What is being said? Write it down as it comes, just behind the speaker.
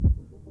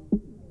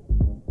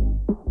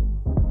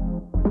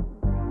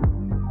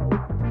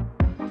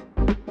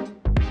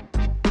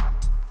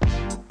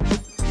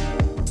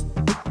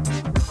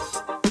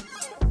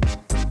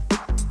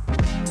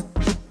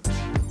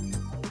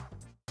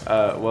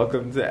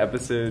welcome to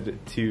episode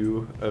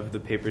 2 of the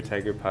Paper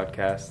Tiger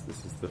podcast.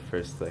 This is the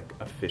first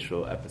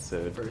official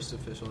episode. First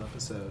official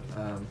episode.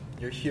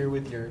 You're here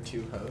with your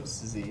two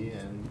hosts, Z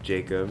and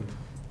Jacob.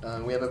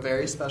 We have a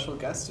very special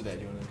guest today.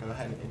 Do you want to go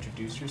ahead and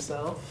introduce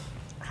yourself?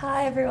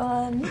 Hi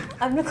everyone,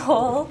 I'm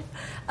Nicole.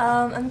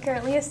 I'm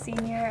currently a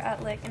senior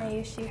at LIC and I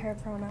use she, her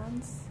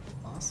pronouns.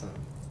 Awesome.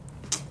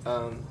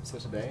 So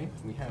today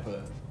we have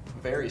a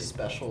very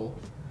special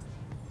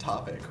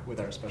topic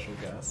with our special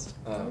guest.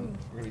 We're going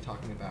to be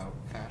talking about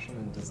fashion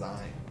and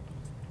design.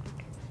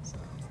 So,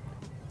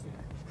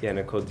 yeah,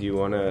 Nicole, do you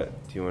wanna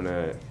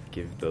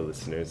give the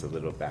listeners a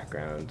little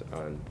background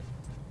on,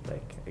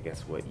 I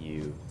guess, what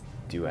you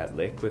do at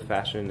LIC with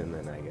fashion, and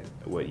then I guess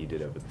what you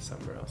did over the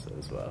summer also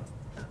as well?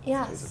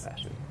 Yes.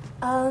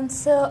 Fashion.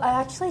 So I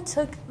actually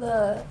took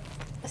the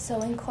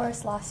sewing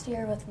course last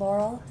year with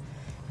Laurel,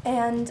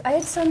 and I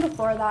had sewn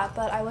before that,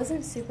 but I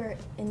wasn't super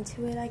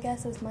into it, I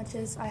guess, as much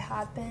as I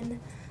had been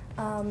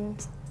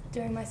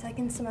during my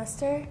second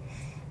semester.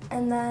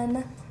 And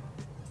then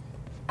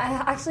I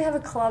actually have a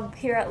club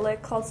here at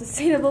LIC called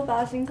Sustainable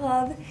Fashion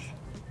Club.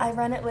 I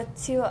run it with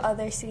 2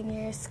 other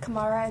seniors,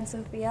 Kamara and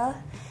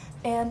Sophia,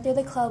 and through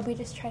the club we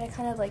just try to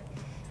kind of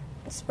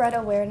spread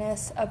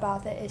awareness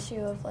about the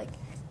issue of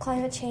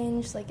climate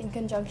change in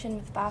conjunction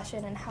with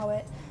fashion and how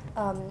it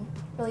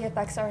really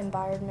affects our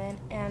environment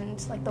and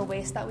the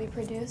waste that we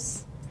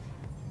produce.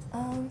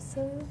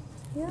 So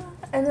yeah,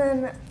 and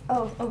then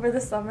over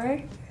the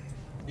summer.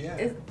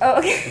 Yeah.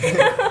 Okay.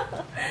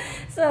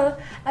 So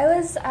I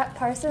was at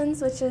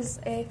Parsons, which is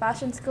a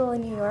fashion school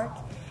in New York,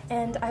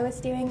 and I was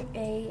doing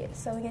a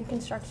sewing and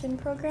construction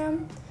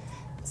program.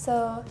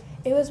 So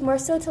it was more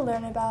so to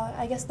learn about,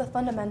 I guess, the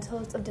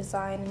fundamentals of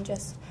design and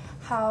just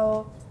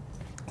how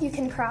you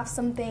can craft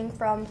something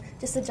from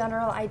just a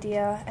general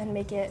idea and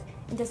make it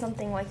into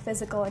something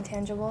physical and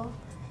tangible.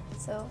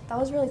 So that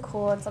was really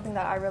cool and something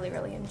that I really,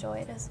 really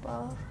enjoyed as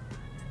well.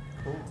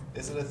 Cool.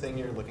 Is it a thing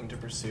you're looking to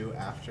pursue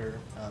after,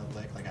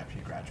 after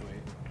you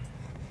graduate?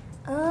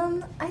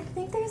 I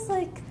think there's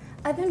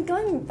I've been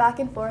going back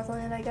and forth on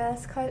it, I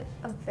guess, quite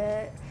a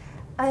bit.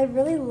 I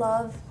really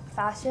love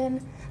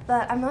fashion,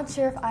 but I'm not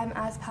sure if I'm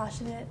as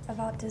passionate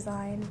about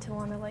design to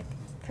want to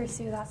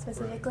pursue that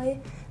specifically.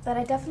 Right. But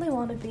I definitely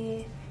want to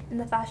be in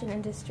the fashion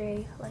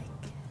industry,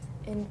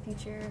 in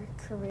future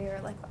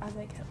career, as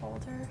I get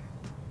older.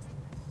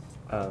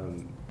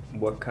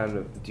 What kind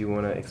of, do you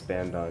want to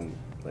expand on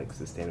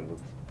Sustainable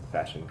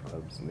Fashion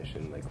Club's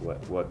mission?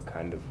 What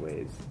kind of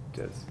ways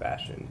does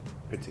fashion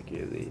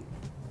particularly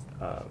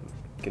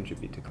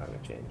contribute to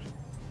climate change?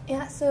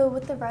 Yeah, so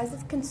with the rise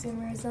of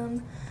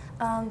consumerism,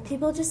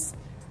 people just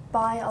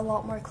buy a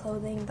lot more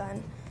clothing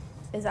than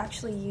is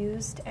actually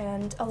used,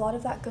 and a lot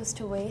of that goes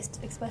to waste,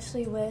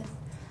 especially with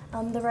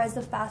the rise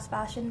of fast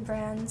fashion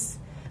brands,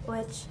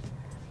 which,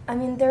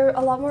 they're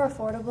a lot more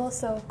affordable,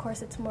 so of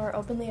course it's more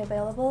openly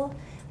available,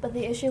 but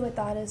the issue with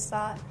that is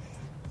that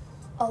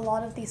a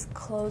lot of these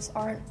clothes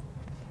aren't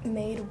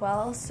made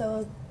well,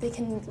 so they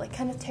can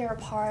kind of tear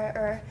apart,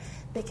 or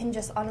they can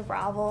just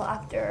unravel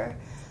after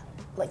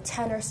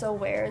 10 or so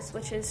wears,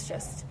 which is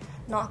just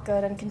not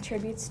good and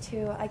contributes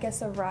to, I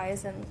guess, a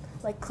rise in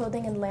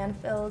clothing in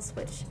landfills,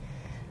 which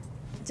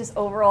just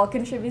overall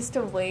contributes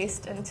to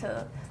waste and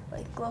to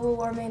global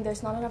warming.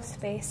 There's not enough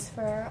space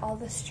for all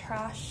this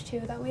trash too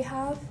that we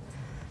have.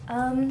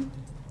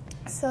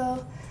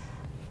 So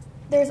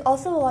there's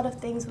also a lot of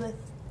things with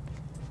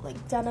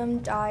denim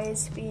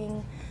dyes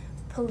being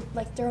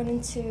thrown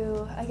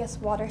into, I guess,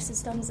 water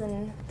systems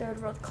in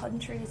third world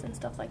countries and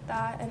stuff like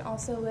that, and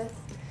also with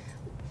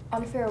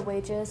unfair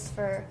wages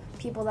for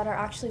people that are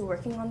actually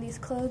working on these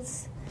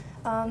clothes.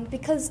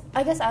 Because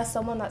I guess as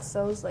someone that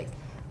sews,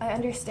 I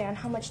understand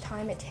how much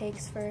time it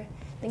takes for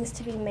things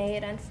to be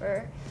made and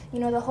for,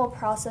 the whole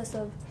process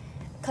of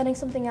cutting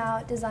something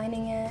out,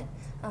 designing it,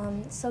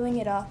 sewing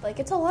it up.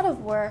 It's a lot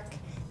of work,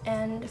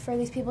 and for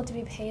these people to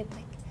be paid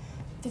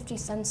 50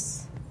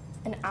 cents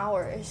an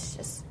hour is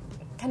just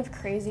kind of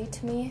crazy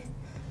to me.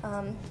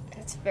 And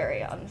it's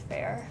very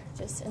unfair,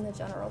 just in the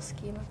general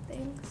scheme of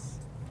things.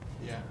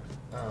 Yeah.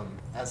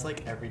 As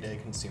everyday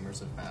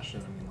consumers of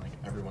fashion,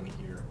 everyone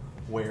here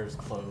wears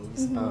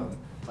clothes.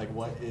 Mm-hmm.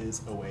 What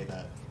is a way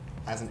that,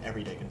 as an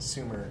everyday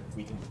consumer,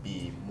 we can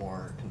be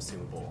more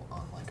consumable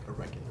on a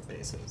regular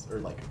basis, or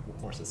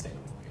more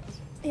sustainable, I guess?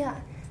 Yeah.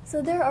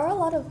 So there are a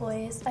lot of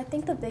ways. I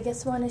think the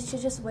biggest one is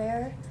to just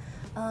wear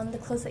the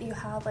clothes that you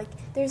have.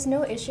 There's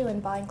no issue in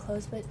buying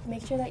clothes, but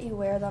make sure that you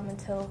wear them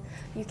until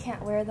you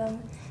can't wear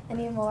them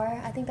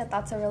anymore. I think that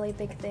that's a really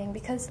big thing,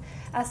 because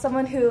as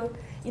someone who,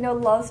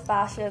 loves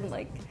fashion,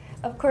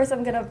 of course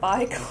I'm gonna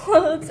buy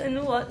clothes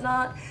and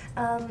whatnot,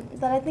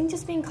 but I think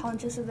just being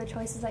conscious of the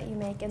choices that you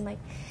make, and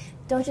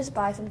don't just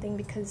buy something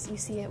because you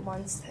see it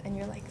once and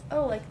you're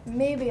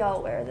maybe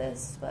I'll wear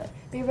this, but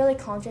be really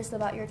conscious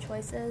about your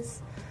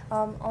choices.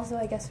 Also,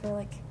 I guess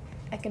for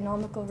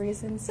economical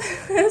reasons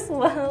as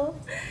well.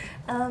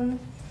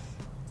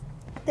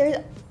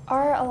 There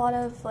are a lot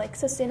of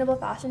sustainable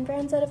fashion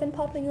brands that have been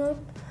popping up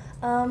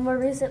more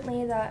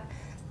recently that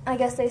I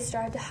guess they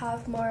strive to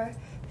have more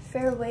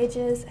fair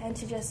wages and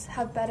to just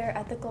have better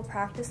ethical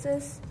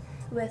practices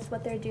with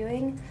what they're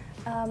doing.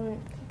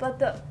 But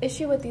the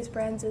issue with these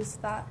brands is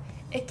that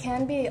it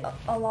can be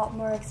a lot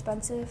more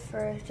expensive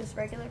for just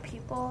regular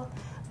people.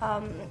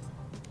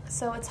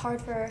 So it's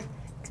hard for,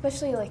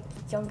 especially like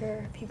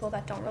younger people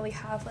that don't really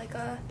have like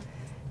a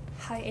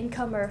high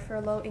income, or for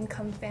low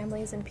income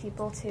families and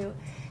people, to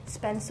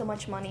spend so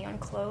much money on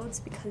clothes,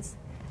 because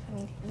I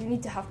mean you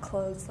need to have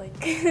clothes like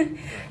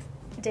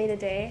day to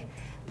day.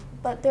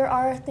 But there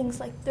are things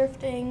like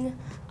thrifting.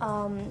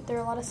 There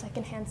are a lot of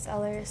secondhand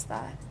sellers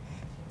that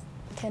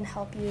can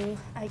help you,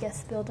 I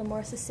guess, build a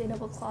more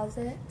sustainable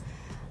closet.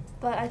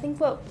 But I think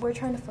what we're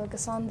trying to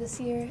focus on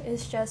this year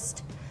is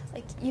just,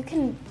 like, you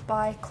can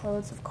buy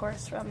clothes, of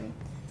course, from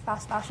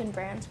fast fashion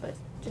brands, but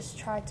just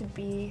try to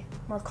be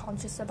more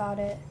conscious about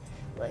it.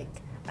 Like,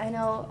 I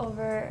know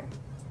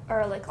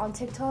on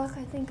TikTok,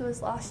 I think it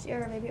was last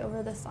year, or maybe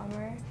over the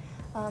summer,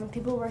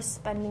 people were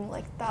spending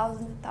like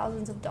thousands and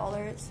thousands of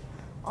dollars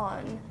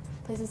on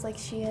places like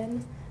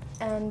Shein,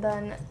 and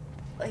then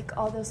like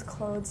all those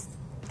clothes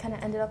kind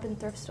of ended up in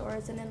thrift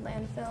stores and in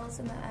landfills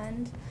in the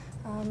end.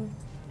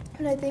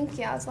 And I think,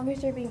 yeah, as long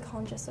as you're being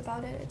conscious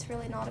about it, it's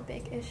really not a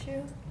big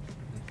issue.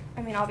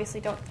 I mean, obviously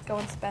don't go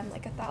and spend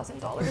like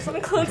 $1,000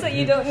 on clothes that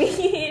you don't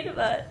need,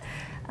 but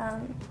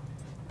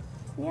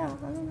yeah, I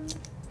don't know.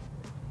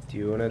 Do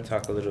you want to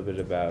talk a little bit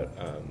about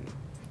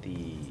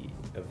the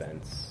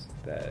events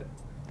that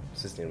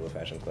Sustainable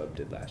Fashion Club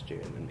did last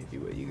year, and then maybe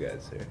what you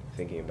guys are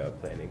thinking about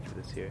planning for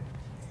this year?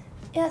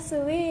 Yeah,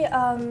 so we,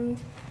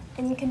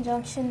 in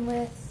conjunction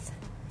with,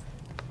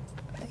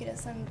 look at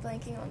this, I'm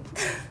blanking on,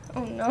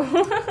 oh no,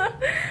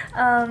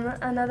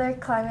 another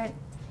climate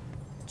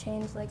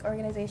change like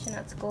organization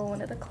at school,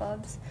 one of the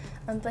clubs.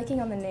 I'm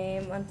blanking on the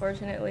name,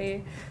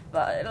 unfortunately,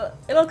 but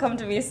it'll come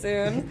to me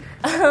soon.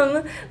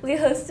 We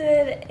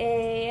hosted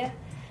a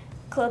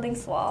clothing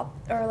swap,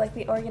 or like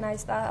we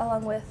organized that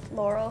along with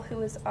Laurel, who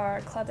was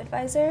our club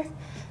advisor,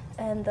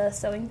 and the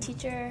sewing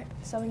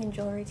and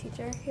jewelry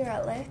teacher here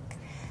at LIC.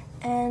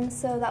 And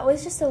so that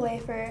was just a way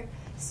for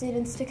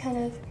students to kind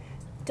of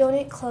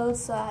donate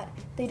clothes that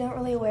they don't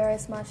really wear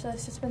as much,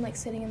 that's just been like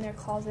sitting in their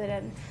closet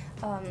and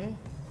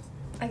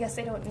I guess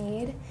they don't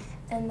need,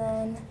 and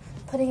then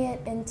putting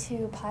it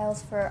into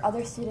piles for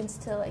other students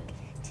to like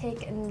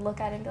take and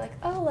look at and be like,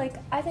 oh, like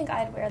I think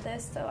I'd wear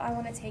this, so I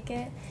want to take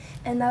it.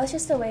 And that was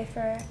just a way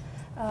for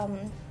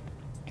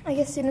I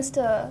guess students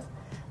to,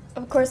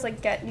 of course,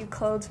 like get new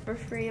clothes for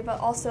free,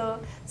 but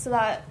also so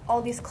that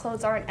all these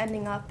clothes aren't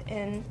ending up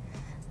in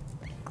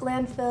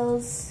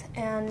landfills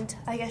and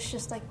I guess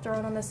just like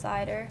thrown on the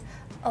side. Or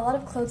a lot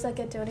of clothes that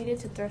get donated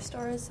to thrift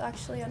stores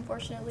actually,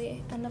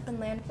 unfortunately, end up in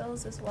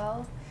landfills as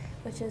well,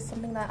 which is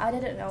something that I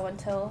didn't know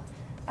until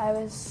I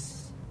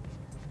was,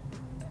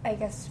 I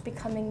guess,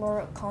 becoming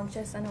more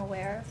conscious and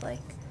aware of like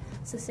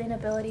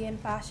sustainability in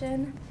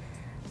fashion.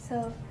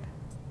 So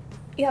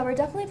yeah, we're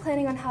definitely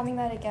planning on having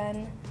that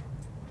again.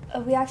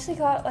 We actually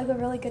got like a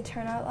really good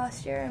turnout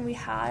last year, and we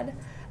had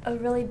a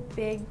really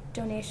big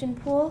donation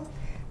pool.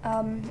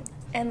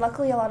 And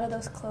luckily a lot of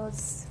those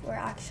clothes were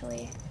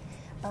actually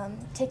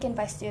taken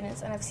by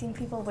students, and I've seen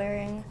people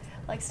wearing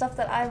like stuff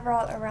that I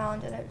brought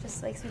around, and it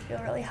just makes me feel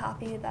really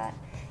happy that,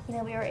 you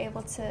know, we were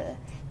able to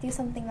do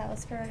something that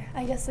was for,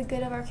 I guess, the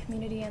good of our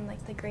community and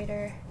like the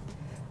greater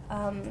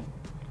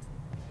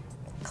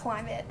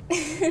climate,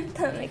 if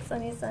that makes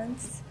any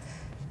sense.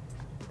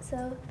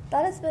 So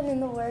that has been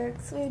in the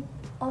works. We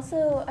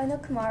also, I know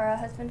Kamara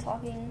has been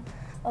talking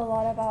a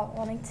lot about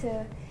wanting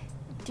to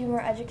do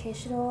more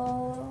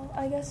educational,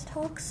 I guess,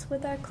 talks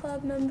with our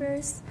club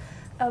members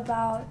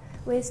about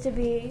ways to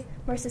be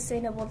more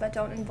sustainable that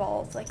don't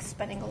involve like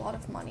spending a lot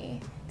of money,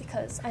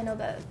 because I know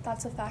that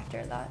that's a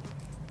factor that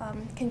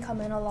can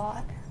come in a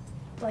lot,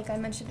 like I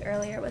mentioned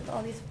earlier, with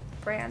all these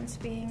brands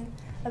being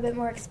a bit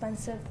more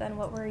expensive than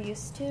what we're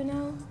used to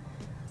now.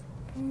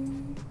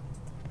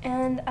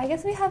 And I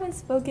guess we haven't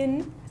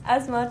spoken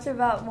as much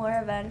about more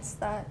events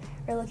that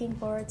we're looking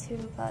forward to,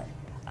 but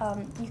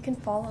you can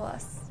follow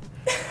us.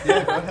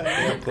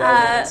 Yeah, go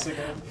ahead.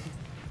 Instagram.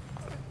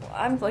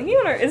 I'm blanking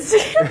on our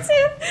Instagram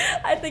too.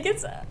 I think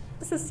it's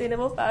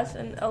Sustainable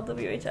Fashion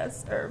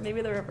LWHS, or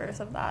maybe the reverse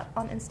of that,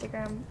 on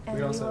Instagram, and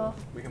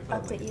we can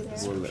update you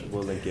there.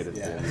 We'll link it at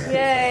the end.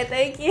 Yay,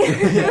 thank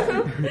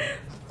you.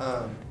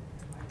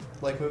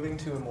 Like moving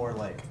to a more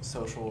like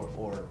social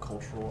or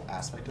cultural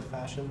aspect of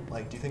fashion,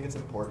 like do you think it's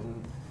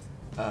important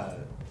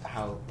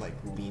how like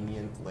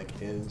lenient like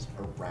is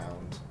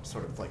around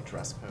sort of like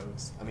dress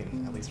codes? I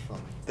mean, at least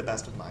from the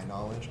best of my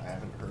knowledge, I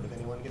haven't heard of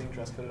anyone getting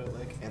dress coded at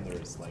LIC, and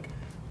there's like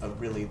a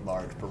really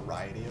large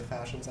variety of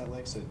fashions at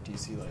LIC. So do you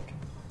see like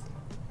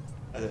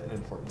an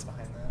importance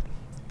behind that?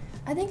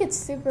 I think it's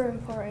super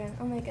important.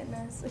 Oh my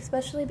goodness,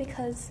 especially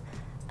because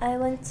I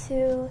went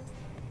to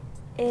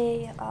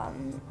a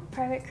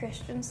private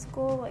Christian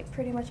school like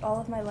pretty much all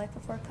of my life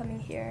before coming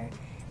here,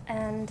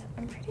 and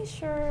I'm pretty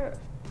sure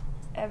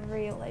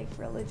every like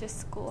religious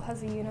school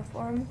has a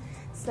uniform,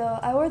 so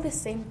I wore the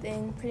same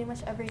thing pretty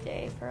much every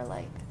day for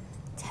like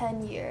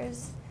 10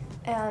 years,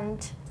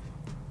 and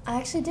I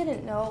actually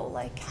didn't know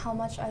like how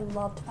much I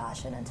loved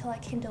fashion until I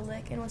came to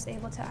Lick and was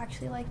able to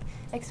actually like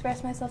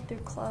express myself through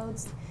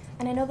clothes.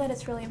 And I know that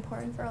it's really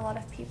important for a lot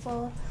of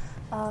people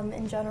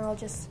in general.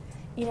 Just,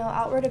 you know,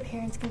 outward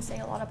appearance can say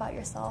a lot about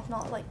yourself,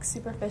 not like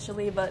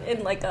superficially, but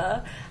in like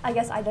a, I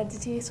guess,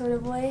 identity sort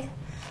of way.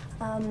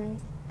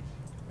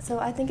 So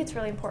I think it's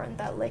really important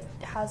that Lick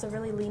has a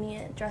really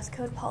lenient dress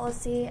code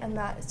policy and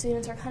that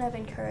students are kind of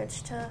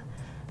encouraged to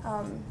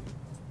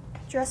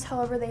dress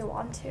however they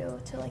want to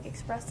like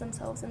express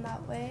themselves in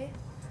that way.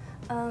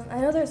 I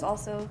know there's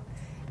also,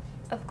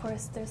 of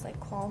course, there's like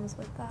qualms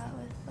with that,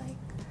 with like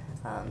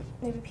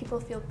maybe people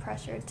feel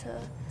pressured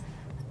to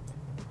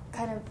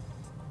kind of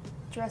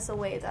dress a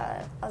way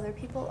that other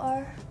people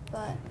are,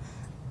 but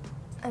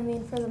I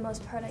mean, for the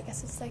most part, I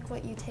guess it's like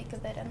what you take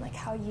of it and like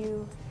how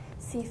you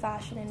see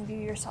fashion and view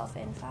yourself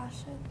in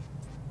fashion.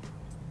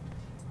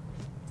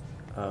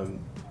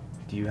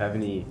 Do you have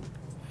any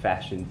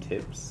fashion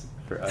tips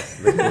for us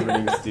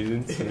limiting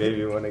students who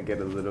maybe want to get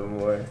a little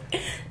more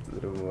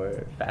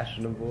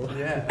fashionable?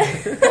 Yeah,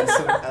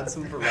 add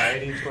some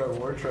variety to our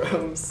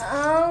wardrobes.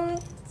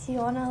 Do you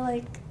want to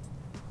like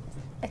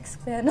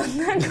expand on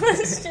that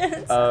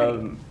question?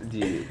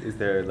 Is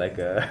there like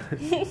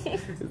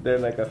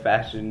a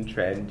fashion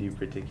trend you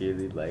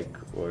particularly like,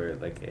 or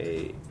like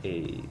a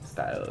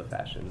style of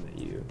fashion that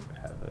you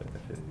have an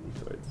affinity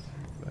towards?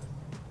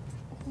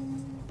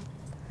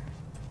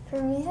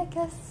 For me, I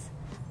guess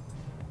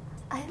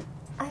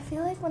I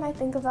feel like when I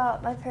think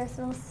about my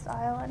personal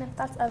style, and if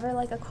that's ever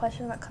like a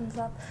question that comes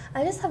up,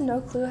 I just have no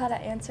clue how to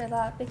answer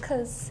that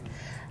because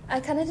I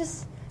kind of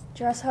just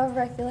dress however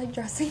I feel like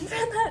dressing for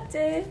that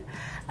day.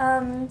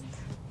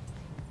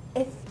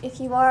 If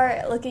you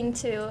are looking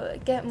to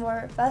get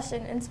more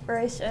fashion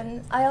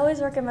inspiration, I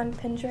always recommend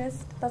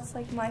Pinterest. That's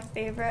like my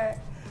favorite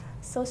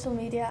social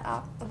media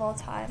app of all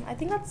time. I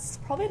think that's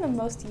probably the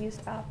most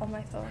used app on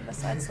my phone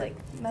besides like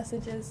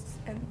messages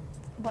and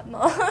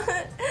whatnot.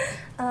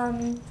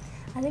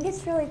 I think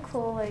it's really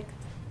cool like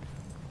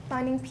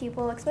finding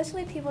people,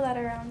 especially people that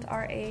are around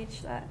our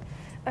age, that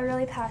are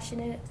really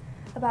passionate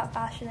about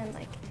fashion and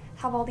like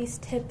have all these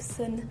tips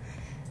and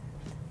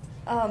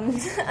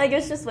I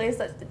guess just ways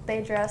that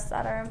they dress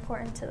that are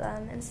important to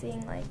them, and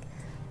seeing like,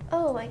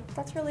 oh, like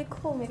that's really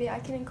cool, maybe I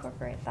can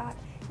incorporate that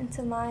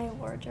into my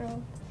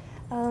wardrobe.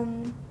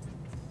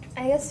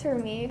 I guess for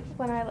me,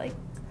 when I like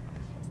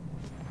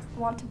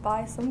want to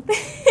buy something,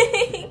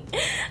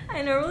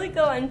 I normally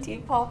go on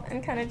Depop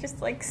and kind of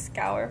just like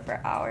scour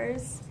for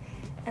hours,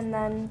 and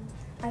then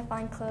I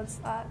find clothes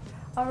that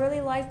I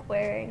really like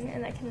wearing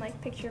and I can like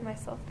picture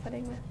myself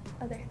putting with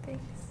other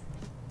things.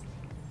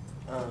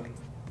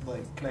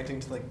 Like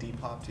connecting to like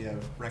Depop, do you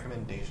have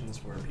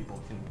recommendations where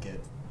people can get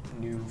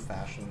new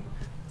fashion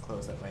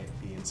clothes that might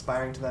be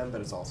inspiring to them,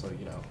 but it's also,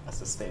 you know, a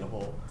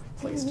sustainable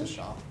place to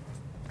shop?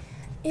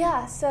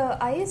 Yeah, so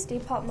I use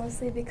Depop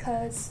mostly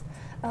because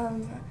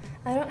I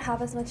don't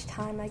have as much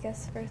time, I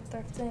guess, for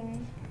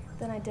thrifting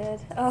than I did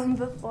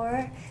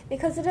before,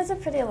 because it is a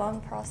pretty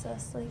long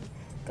process, like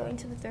going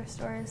to the thrift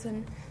stores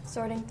and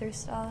sorting through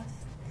stuff.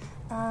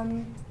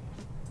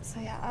 So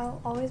yeah,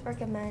 I'll always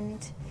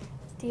recommend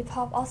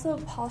Depop. Also,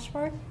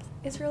 Poshmark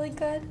is really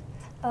good,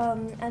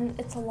 and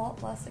it's a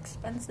lot less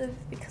expensive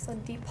because on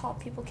Depop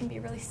people can be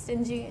really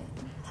stingy and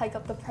hike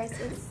up the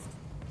prices.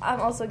 I'm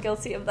also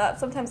guilty of that.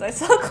 Sometimes I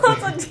sell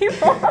clothes on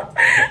Depop.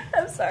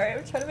 I'm sorry,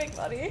 I'm trying to make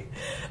money.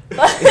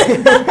 But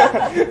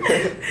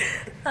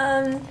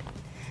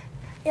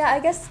yeah, I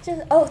guess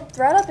just,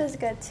 ThredUp is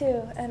good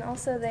too, and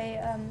also they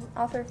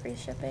offer free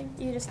shipping.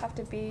 You just have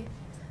to be,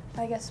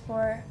 I guess,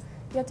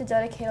 you have to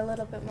dedicate a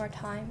little bit more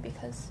time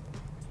because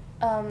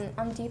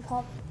on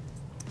Depop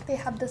they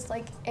have this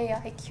like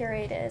AI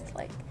curated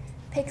like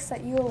pics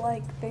that you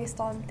like based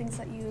on things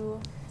that you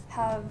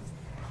have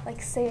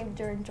like saved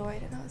or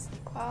enjoyed, and I was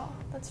like, wow,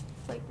 that's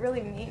like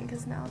really mean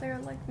because now they're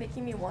like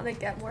making me want to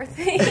get more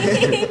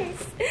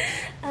things.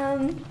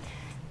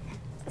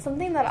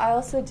 Something that I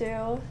also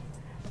do,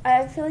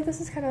 I feel like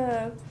this is kind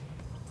of,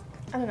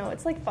 I don't know,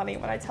 it's like funny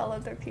when I tell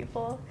other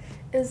people,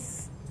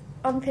 is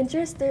on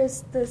Pinterest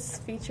there's this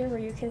feature where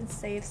you can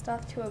save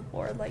stuff to a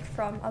board like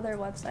from other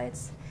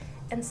websites,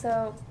 and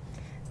so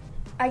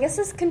I guess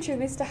this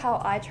contributes to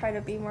how I try to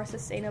be more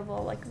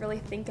sustainable, like really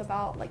think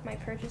about like my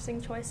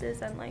purchasing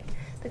choices and like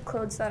the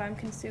clothes that I'm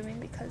consuming,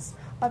 because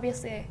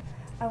obviously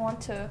I want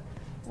to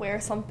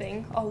wear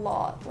something a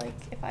lot. Like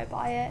if I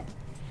buy it,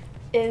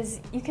 is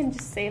you can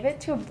just save it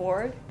to a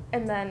board,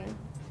 and then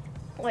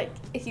like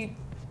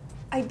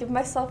I give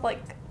myself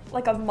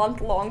like a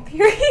month-long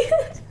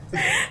period.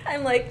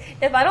 I'm like,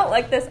 if I don't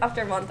like this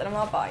after a month, then I'm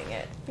not buying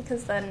it,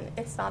 because then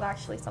it's not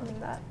actually something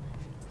that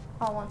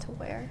I'll want to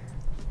wear.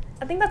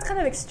 I think that's kind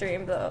of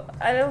extreme, though.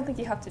 I don't think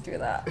you have to do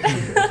that.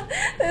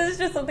 This is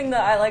just something that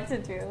I like to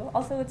do.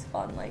 Also, it's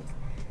fun, like,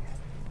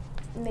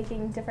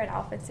 making different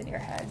outfits in your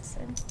heads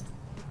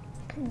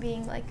and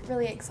being, like,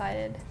 really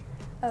excited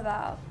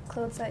about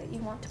clothes that you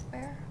want to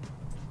wear.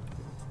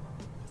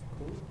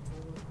 Cool.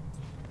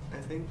 I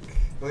think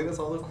that's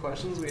all the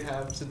questions we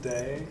have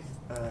today.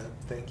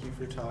 Thank you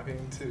for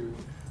talking to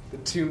the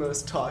two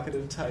most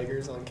talkative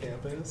tigers on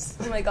campus.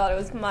 Oh my god, it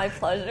was my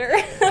pleasure.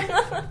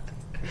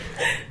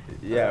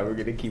 Yeah, we're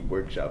gonna keep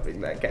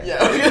workshopping that catchphrase.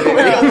 Yeah, we're gonna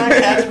work on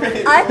that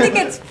catchphrase. I think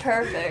it's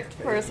perfect,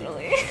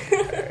 personally.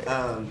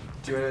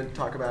 Do you want to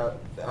talk about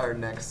our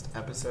next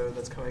episode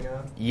that's coming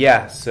up?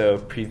 Yeah, so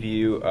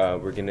preview,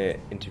 we're going to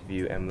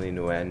interview Emily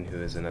Nguyen,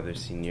 who is another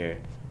senior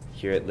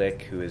here at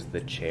LIC, who is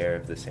the chair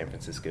of the San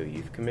Francisco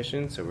Youth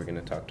Commission. So we're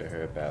going to talk to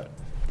her about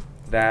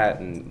that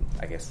and,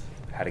 I guess,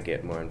 how to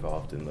get more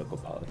involved in local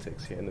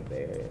politics here in the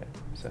Bay Area.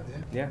 So,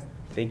 yeah.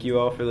 Thank you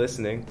all for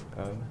listening.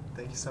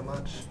 Thank you so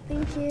much.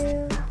 Thank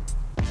you.